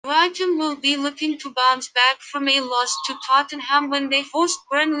Brighton will be looking to bounce back from a loss to Tottenham when they host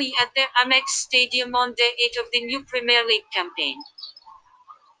Burnley at their Amex Stadium on day 8 of the new Premier League campaign.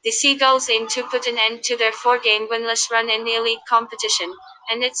 The Seagulls aim to put an end to their four-game winless run in the elite competition,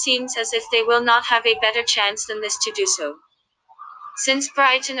 and it seems as if they will not have a better chance than this to do so. Since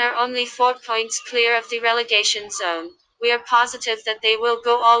Brighton are only 4 points clear of the relegation zone, we are positive that they will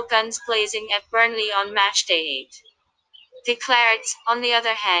go all guns blazing at Burnley on match day 8. The Clarets, on the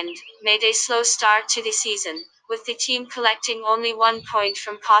other hand, made a slow start to the season, with the team collecting only 1 point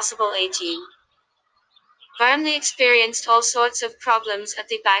from possible 18. Burnley experienced all sorts of problems at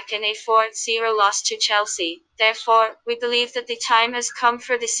the back in a 4-0 loss to Chelsea. Therefore, we believe that the time has come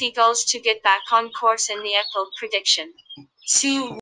for the Seagulls to get back on course in the Apple prediction. 2